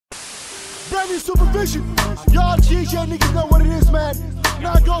brand new Supervision. Y'all DJ niggas know what it is, man.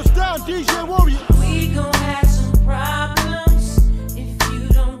 Now it goes down, DJ Warrior. We gon' have some problems if you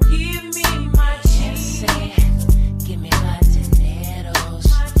don't give me my cheese. Give me my dineros.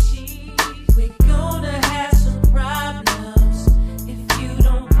 We're gonna have some problems if you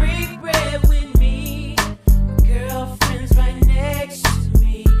don't break bread with me. Girlfriend's right next to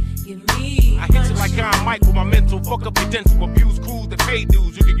me. Give me. I hit you like I'm Mike with my mental. Fuck up your dental. Abuse crews that pay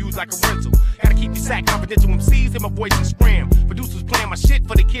dues you can use like a rental. Gotta keep your sack confidential. MCs in my voice and scram. Producers playing my shit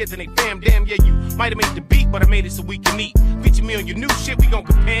for the kids and they fam. Damn, yeah, you might have made the beat, but I made it so we can eat. Feature me on your new shit, we gon'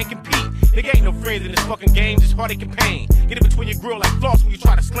 compare and compete. Nigga ain't no friends in this fucking game, just heartache and pain. Get it between your grill like floss when you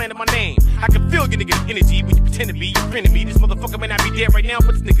try to slander my name. I can feel your nigga's energy when you pretend to be. You're friend me. This motherfucker may not be dead right now,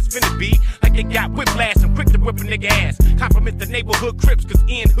 but this nigga's finna be. Like they got whiplash and quick to whip a nigga ass. Compliment the neighborhood crips, cause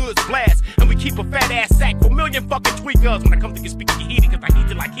Ian Hood's blast. And we keep a fat ass sack for million fucking tweakers. When I come to get speaking, you heated, cause I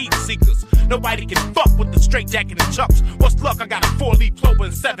heat it like heat seekers. Nobody can fuck with the straight jacket and chucks. What's luck? I got a 4-leaf clover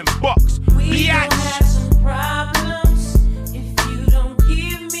and $7. We gon' have some problems if you don't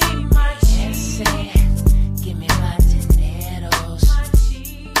give me my cheese. Give me my dineros.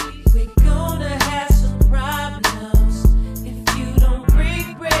 We're gonna have some problems if you don't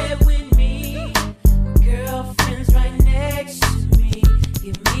break bread with me. Girlfriend's right next to me.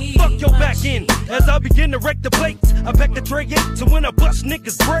 Give me fuck your back end as I begin to wreck the plates. I pack the tray 8 to when I bust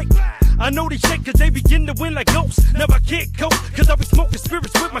niggas break. I know they shake cause they begin to win like ghosts. Never can't cope cause I be smoking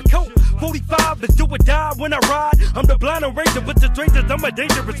spirits with my coat. 45 to do or die when I ride. I'm the blind eraser with the strangers, I'm a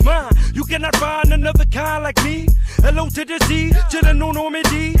dangerous mind. You cannot find another kind like me. Hello to the Z, to the no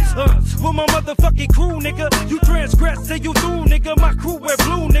Normandy. With my motherfucking crew, nigga. You transgress, say you do, nigga. My crew wear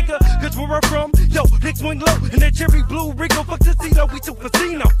blue, nigga. Cause where I'm from, yo, they swing low. And that cherry blue Rico fuck the casino, we two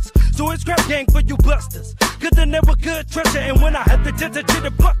casinos. So it's scrap gang for you busters. Cause I never could trust you. And when I had the chance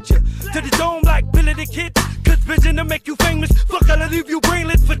to buck you to the dome like Billy the Kid. Cause vision to make you famous. Fuck, I'll leave you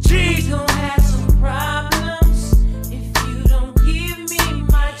brainless for cheese.